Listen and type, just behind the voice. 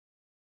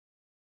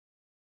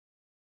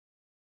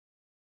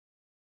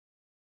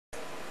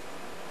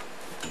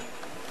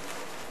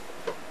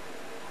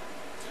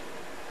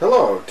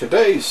Hello,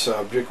 today's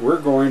subject, we're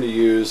going to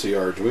use the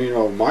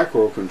Arduino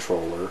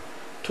microcontroller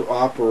to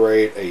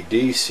operate a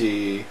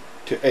DC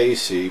to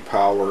AC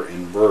power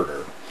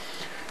inverter.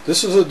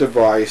 This is a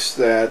device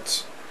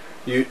that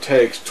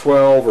takes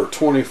 12 or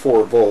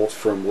 24 volts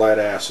from lead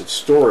acid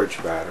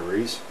storage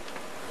batteries,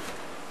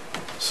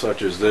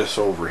 such as this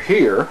over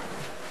here,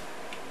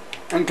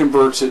 and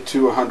converts it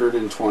to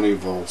 120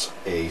 volts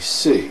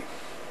AC.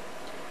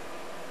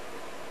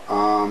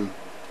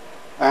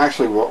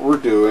 Actually, what we're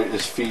doing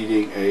is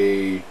feeding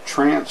a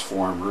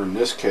transformer, in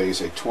this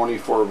case a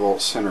 24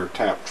 volt center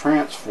tap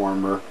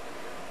transformer,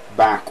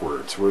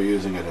 backwards. We're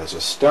using it as a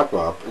step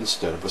up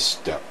instead of a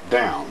step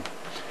down.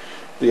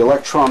 The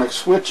electronic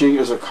switching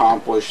is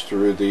accomplished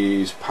through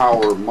these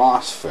power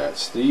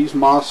Mosfets. These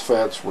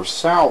Mosfets were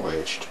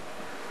salvaged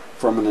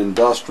from an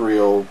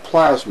industrial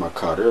plasma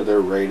cutter.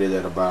 They're rated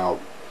at about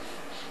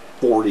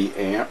 40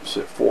 amps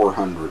at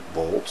 400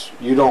 volts.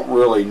 You don't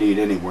really need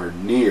anywhere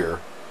near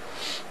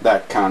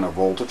that kind of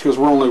voltage because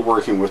we're only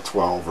working with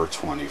 12 or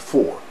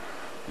 24.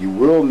 You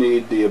will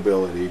need the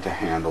ability to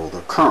handle the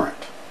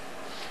current.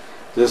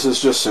 This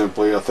is just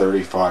simply a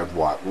 35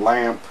 watt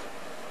lamp.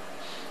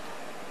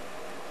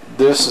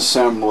 This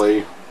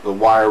assembly, the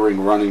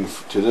wiring running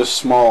to this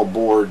small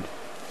board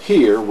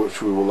here,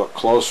 which we will look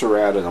closer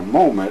at in a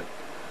moment,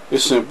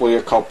 is simply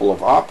a couple of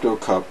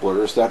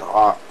optocouplers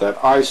that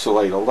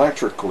isolate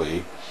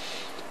electrically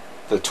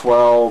the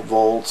 12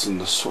 volts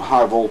and the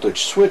high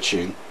voltage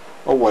switching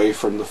away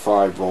from the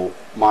 5 volt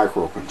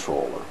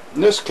microcontroller.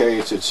 In this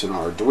case, it's an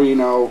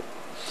Arduino.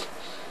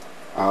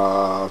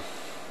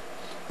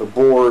 The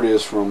board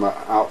is from an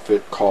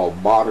outfit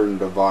called Modern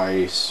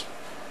Device.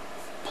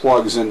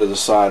 Plugs into the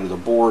side of the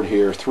board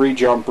here, 3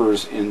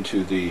 jumpers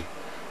into the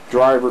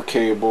driver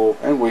cable,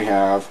 and we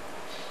have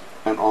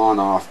an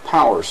on-off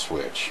power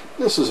switch.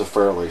 This is a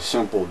fairly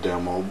simple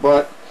demo,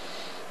 but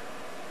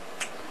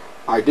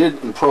I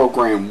did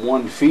program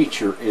one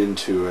feature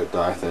into it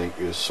that I think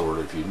is sort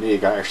of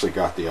unique. I actually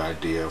got the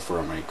idea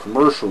from a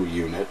commercial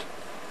unit.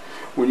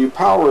 When you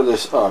power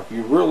this up,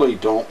 you really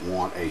don't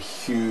want a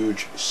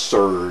huge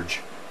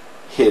surge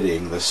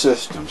hitting the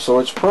system. So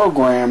it's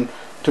programmed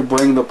to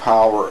bring the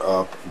power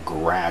up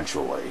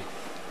gradually,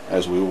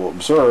 as we will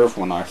observe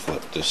when I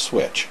flip this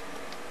switch.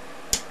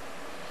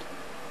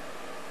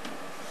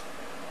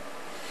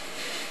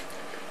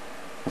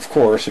 Of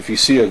course, if you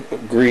see a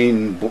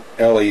green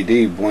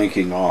LED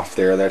blinking off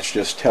there, that's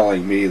just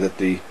telling me that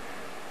the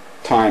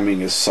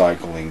timing is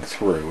cycling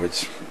through.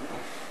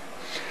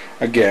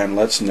 Again,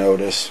 let's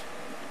notice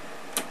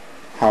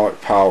how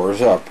it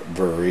powers up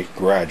very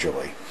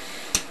gradually.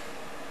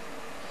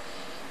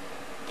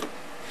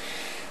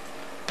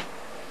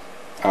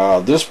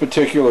 This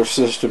particular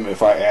system,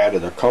 if I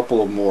added a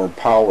couple of more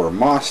power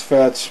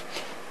Mosfets,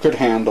 could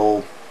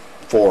handle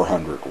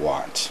 400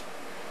 watts.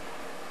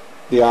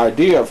 The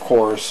idea, of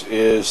course,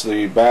 is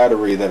the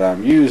battery that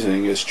I'm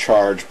using is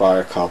charged by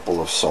a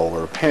couple of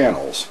solar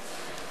panels.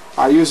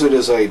 I use it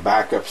as a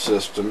backup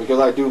system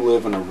because I do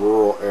live in a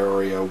rural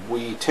area.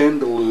 We tend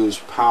to lose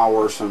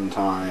power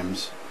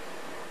sometimes,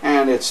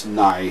 and it's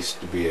nice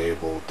to be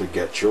able to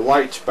get your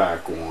lights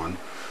back on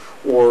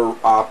or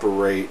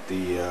operate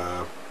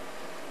the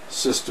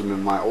system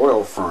in my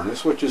oil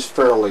furnace, which is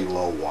fairly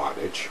low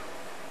wattage.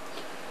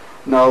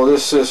 No,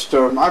 this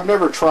system, I've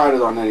never tried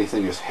it on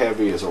anything as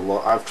heavy as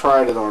I've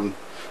tried it on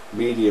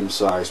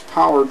medium-sized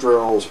power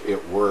drills.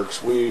 It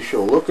works. We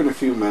shall look in a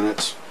few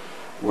minutes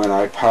when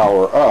I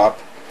power up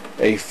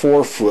a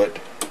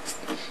 4-foot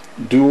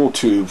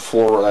dual-tube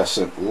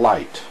fluorescent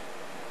light.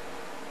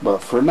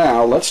 But for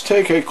now, let's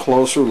take a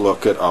closer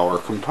look at our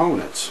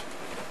components.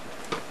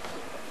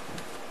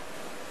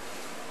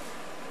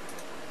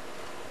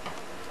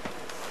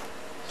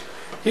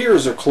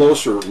 Here's a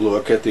closer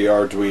look at the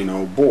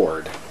Arduino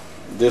board.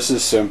 This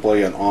is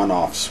simply an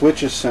on-off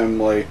switch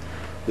assembly.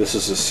 This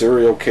is a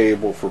serial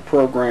cable for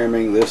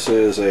programming. This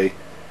is a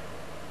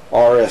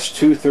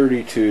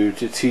RS-232 to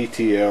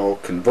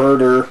TTL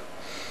converter,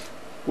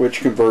 which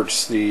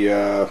converts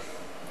the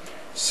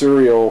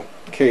serial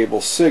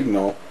cable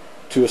signal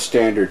to a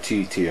standard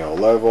TTL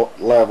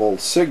level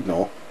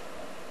signal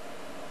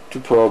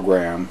to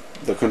program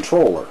the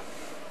controller.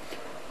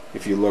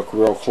 If you look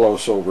real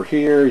close over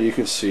here, you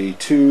can see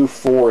 2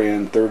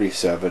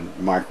 4N37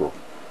 micro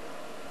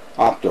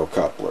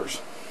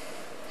optocouplers.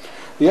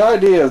 The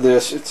idea of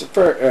this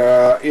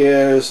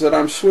is that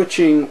I'm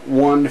switching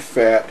one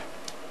FET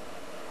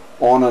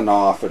on and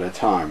off at a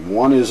time.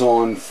 One is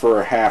on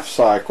for a half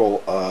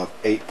cycle of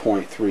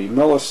 8.3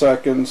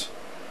 milliseconds,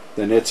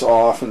 then it's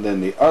off, and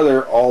then the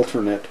other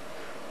alternate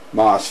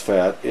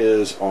MOSFET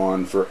is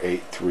on for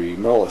 8.3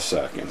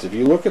 milliseconds. If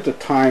you look at the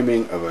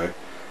timing of a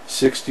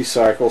 60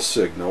 cycle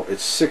signal,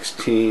 it's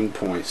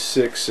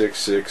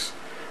 16.666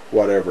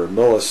 whatever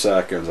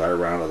milliseconds. I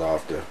rounded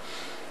off to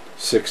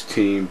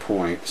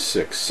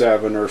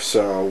 16.67 or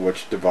so,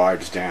 which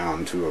divides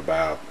down to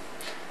about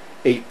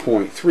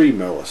 8.3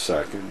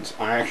 milliseconds.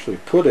 I actually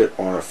put it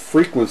on a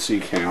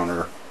frequency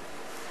counter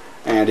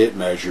and it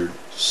measured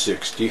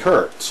 60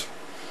 Hertz.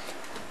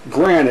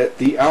 Granted,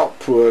 the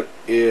output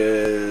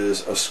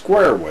is a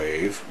square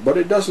wave, but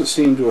it doesn't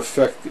seem to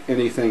affect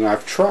anything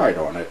I've tried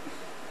on it.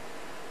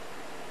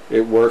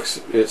 It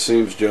works, it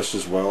seems, just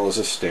as well as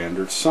a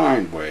standard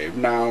sine wave.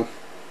 Now,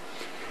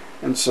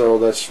 and so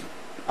that's,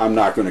 I'm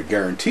not going to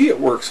guarantee it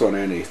works on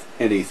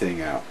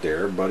anything out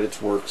there, but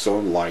it works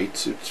on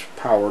lights, it's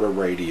powered a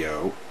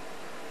radio,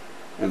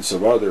 and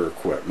some other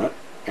equipment,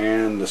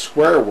 and the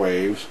square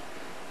waves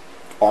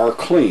are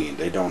clean.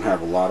 They don't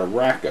have a lot of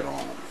racket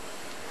on them.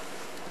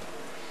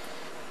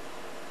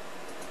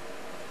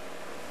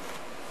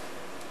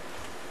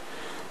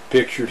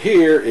 Pictured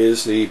here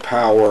is the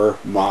power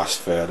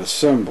MOSFET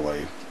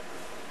assembly.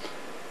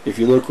 If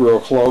you look real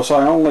close,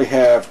 I only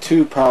have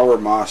 2 power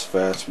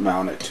MOSFETs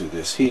mounted to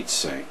this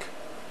heatsink.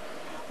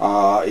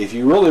 If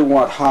you really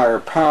want higher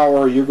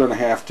power, you're going to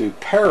have to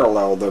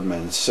parallel them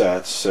in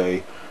sets,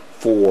 say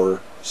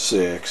 4,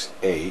 6,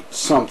 8,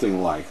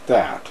 something like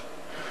that.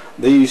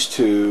 These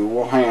two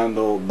will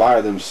handle by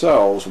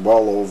themselves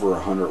well over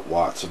 100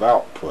 watts of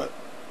output.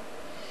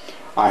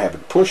 I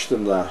haven't pushed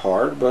them that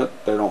hard,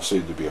 but there don't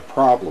seem to be a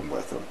problem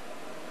with them.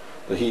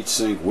 The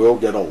heatsink will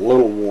get a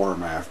little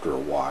warm after a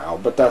while,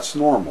 but that's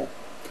normal.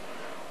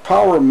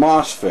 Power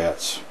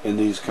MOSFETs in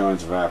these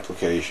kinds of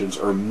applications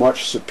are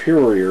much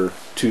superior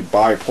to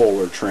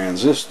bipolar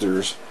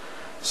transistors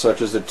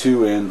such as the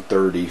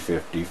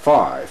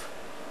 2N3055.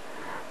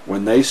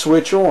 When they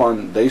switch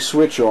on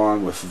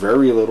with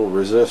very little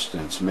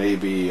resistance,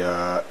 maybe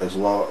as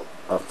low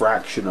a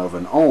fraction of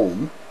an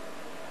ohm.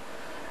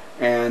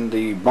 And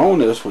the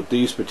bonus with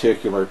these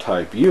particular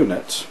type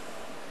units,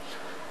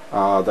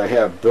 they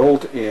have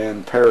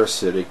built-in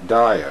parasitic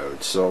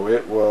diodes, so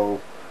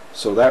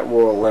that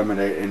will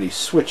eliminate any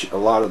a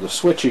lot of the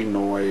switching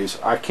noise.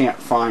 I can't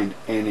find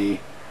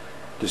any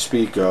to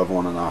speak of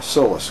on an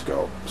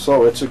oscilloscope,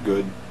 so it's a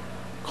good,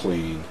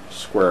 clean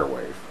square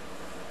wave.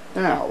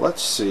 Now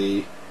let's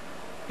see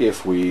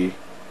if we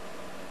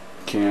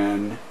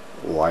can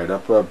light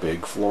up a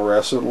big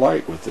fluorescent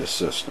light with this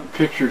system.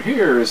 Pictured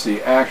here is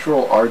the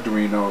actual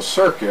Arduino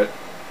circuit.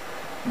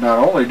 Not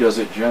only does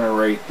it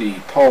generate the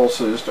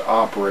pulses to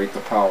operate the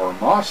power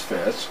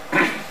MOSFETs,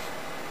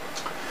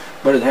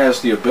 but it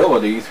has the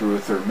ability through a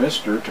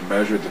thermistor to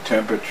measure the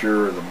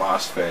temperature of the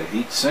MOSFET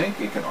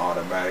heatsink. It can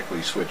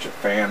automatically switch a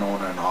fan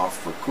on and off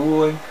for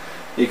cooling.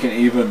 It can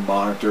even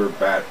monitor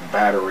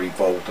battery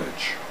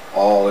voltage,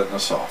 all in the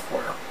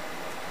software.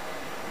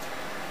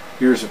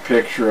 Here's a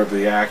picture of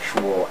the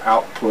actual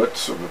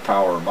outputs of the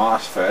power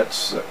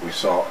MOSFETs that we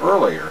saw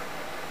earlier.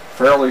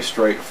 Fairly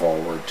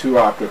straightforward. 2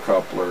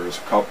 optocouplers,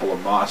 a couple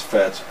of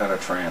MOSFETs, and a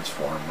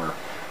transformer,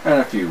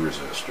 and a few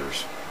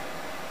resistors.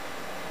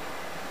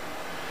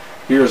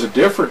 Here's a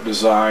different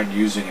design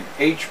using an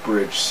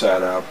H-bridge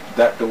setup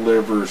that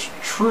delivers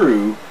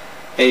true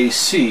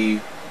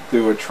AC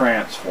through a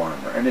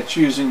transformer, and it's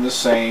using the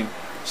same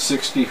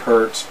 60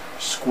 Hertz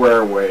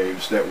square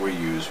waves that we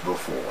used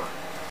before.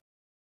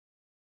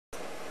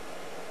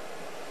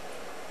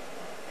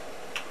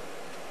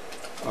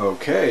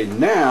 Okay,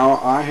 now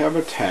I have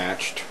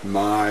attached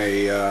my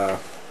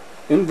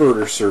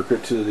inverter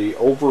circuit to the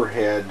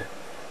overhead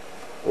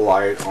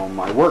light on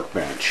my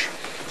workbench.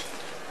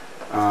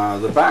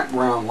 The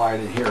background light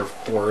in here, of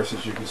course,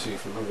 as you can see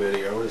from the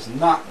video, is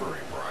not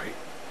very bright.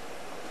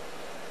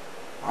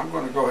 I'm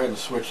going to go ahead and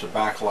switch the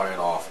backlight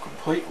off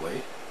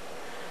completely,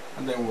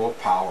 and then we'll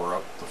power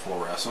up the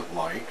fluorescent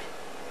light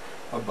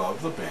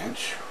above the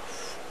bench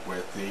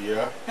with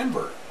the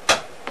inverter.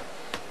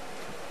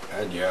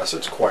 And yes,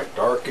 it's quite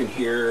dark in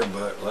here,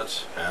 but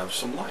let's have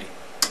some light.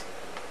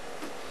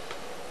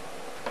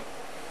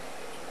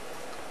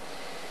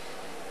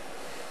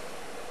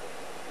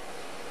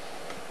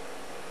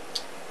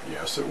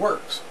 Yes, it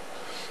works.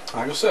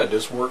 Like I said,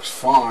 this works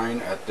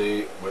fine at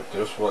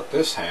what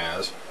this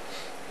has.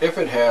 If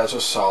it has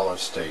a solid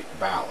state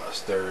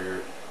ballast,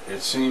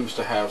 it seems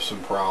to have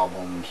some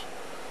problems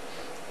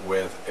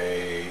with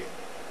the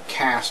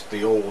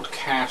old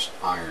cast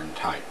iron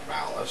type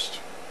ballast.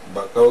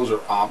 But those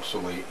are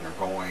obsolete and are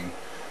going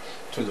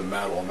to the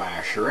metal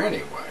masher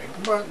anyway.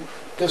 But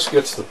this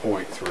gets the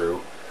point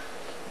through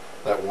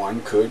that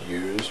one could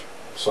use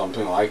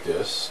something like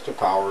this to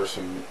power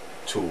some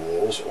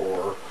tools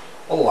or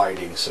a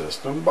lighting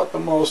system. But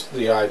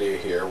the idea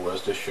here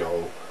was to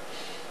show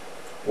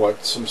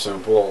what some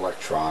simple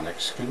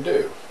electronics can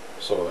do.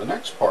 So the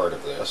next part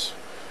of this,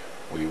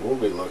 we will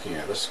be looking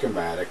at a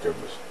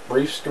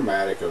brief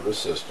schematic of the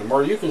system,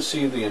 or you can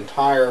see the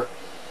entire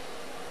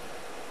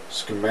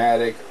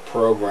schematic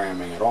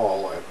programming at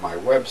all at my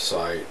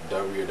website,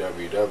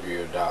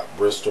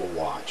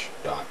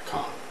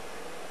 www.bristolwatch.com.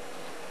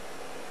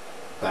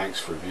 Thanks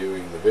for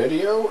viewing the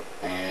video,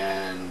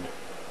 and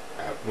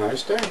have a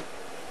nice day.